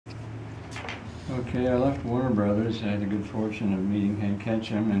Okay, I left Warner Brothers. I had the good fortune of meeting Hank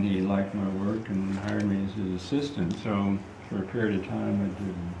Ketchum, and he liked my work and hired me as his assistant. So for a period of time,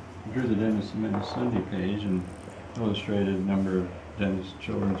 I drew the Menace Sunday page and illustrated a number of Dennis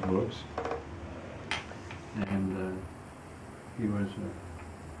children's books. And he was a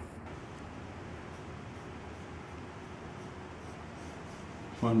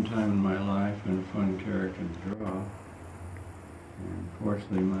fun time in my life and a fun character to draw. And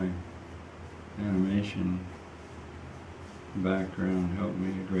fortunately, my animation background helped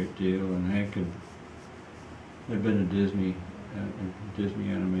me a great deal, and Hank had been a Disney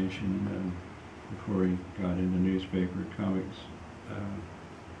animation before he got into newspaper comics,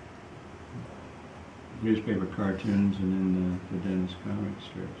 newspaper cartoons, and then the Dennis comic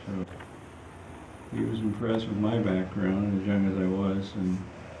strip. So he was impressed with my background as young as I was and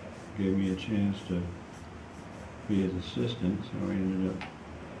gave me a chance to be his assistant, so I ended up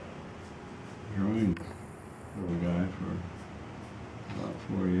drawing the little guy for about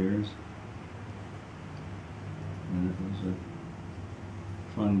 4 years, and it was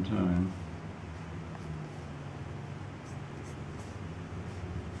a fun time.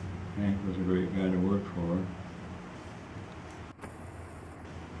 Hank was a great guy to work for.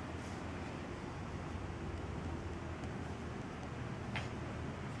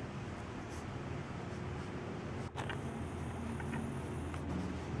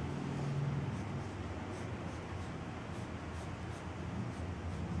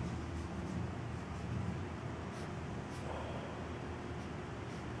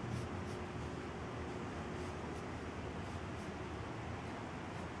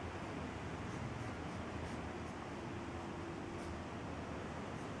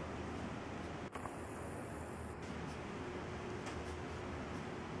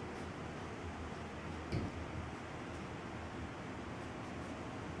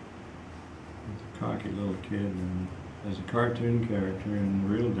 Cocky little kid, and as a cartoon character, and the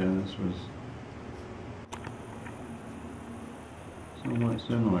real Dennis was somewhat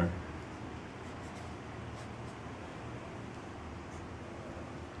similar.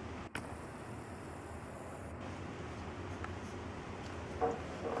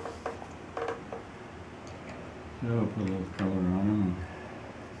 So I'll put a little color on him.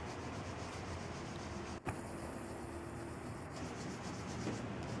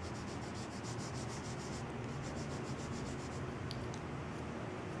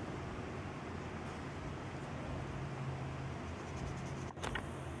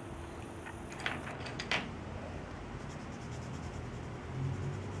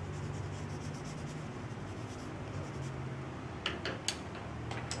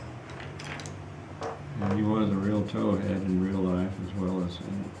 And he was a real towhead in real life as well as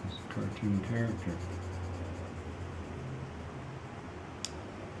a cartoon character.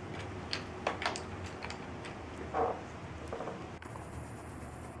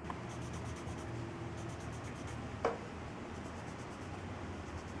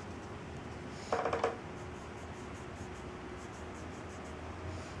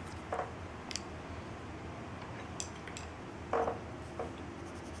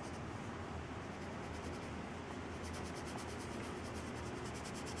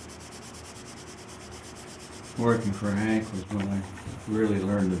 Working for Hank was when I really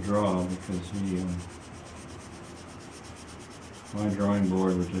learned to draw, because my drawing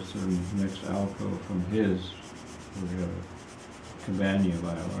board was just a next alcove from his. We had a cabana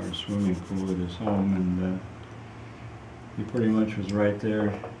by a large swimming pool at his home, and he pretty much was right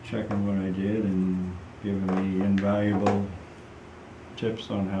there checking what I did and giving me invaluable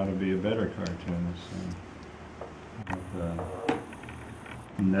tips on how to be a better cartoonist. And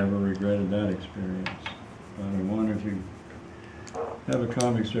I've never regretted that experience. But I wanted to have a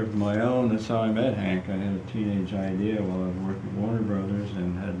comic strip of my own. That's how I met Hank. I had a teenage idea while I was working at Warner Brothers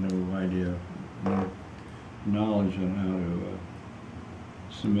and had no idea, no knowledge on how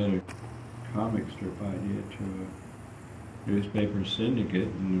to submit a comic strip idea to a newspaper syndicate,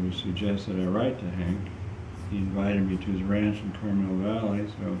 and it was suggested I write to Hank. He invited me to his ranch in Carmel Valley,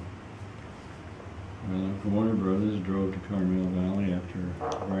 so I left Warner Brothers, drove to Carmel Valley after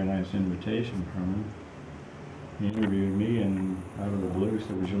a very nice invitation from him. He interviewed me, and out of the blue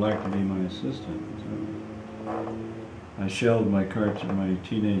said, "Would you like to be my assistant?" So I shelved my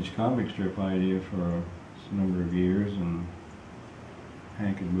teenage comic strip idea for a number of years, and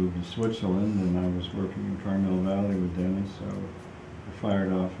Hank had moved to Switzerland, and I was working in Carmel Valley with Dennis, so I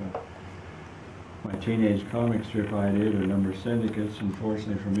fired off my teenage comic strip idea to a number of syndicates.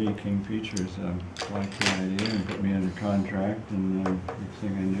 Unfortunately for me, King Features liked the idea and put me under contract, and next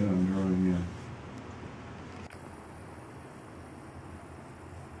thing I knew, I'm drawing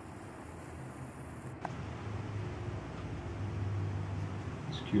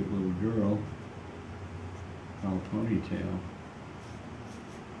cute little girl called Ponytail.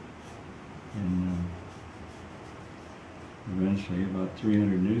 And eventually about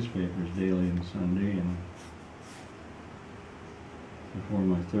 300 newspapers daily and Sunday, and before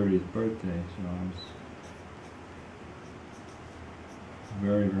my 30th birthday, so I was a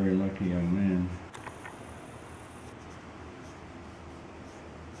very, very lucky young man.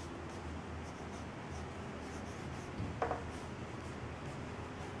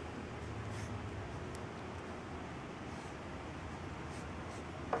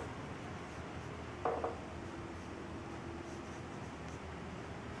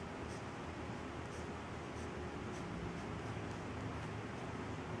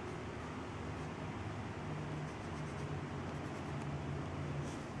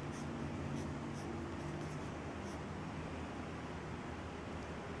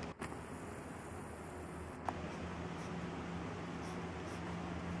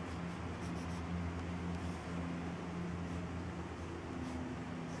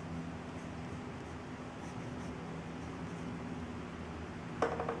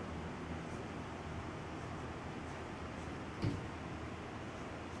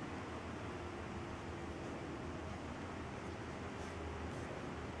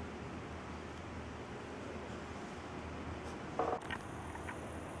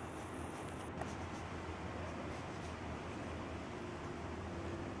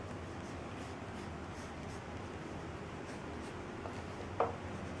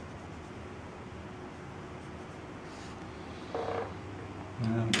 A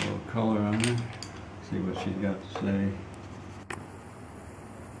little color on her, see what she's got to say.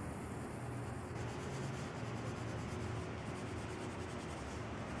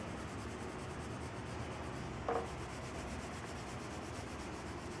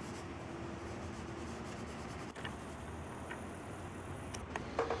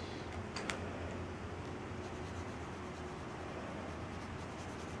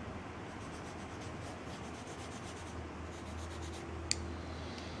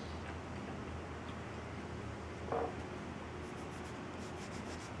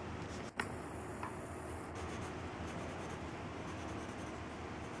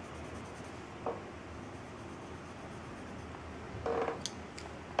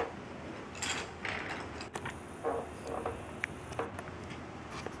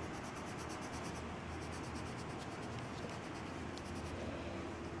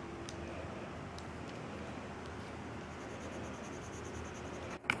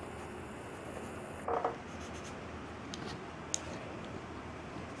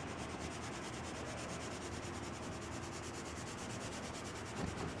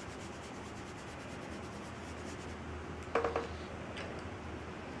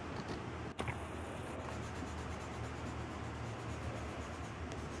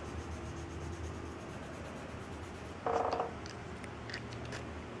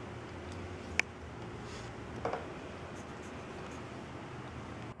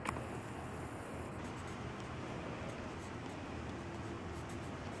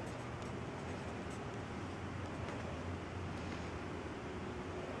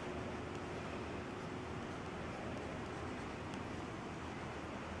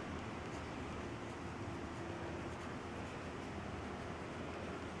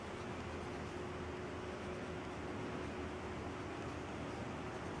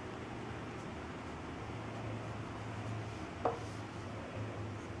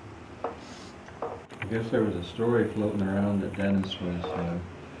 I guess there was a story floating around that Dennis was, our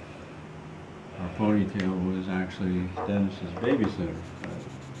Ponytail was actually Dennis's babysitter, but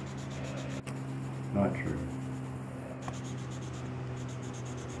not true.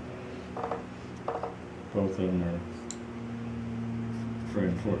 Both of them are very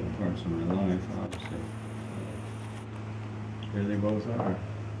important parts of my life, obviously. Here they both are.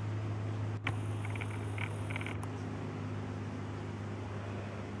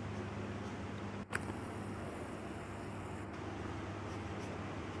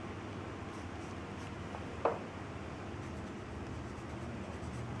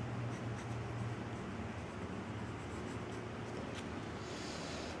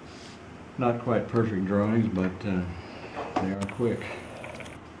 Not quite perfect drawings, but they are quick,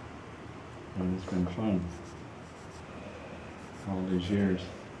 and it's been fun all these years.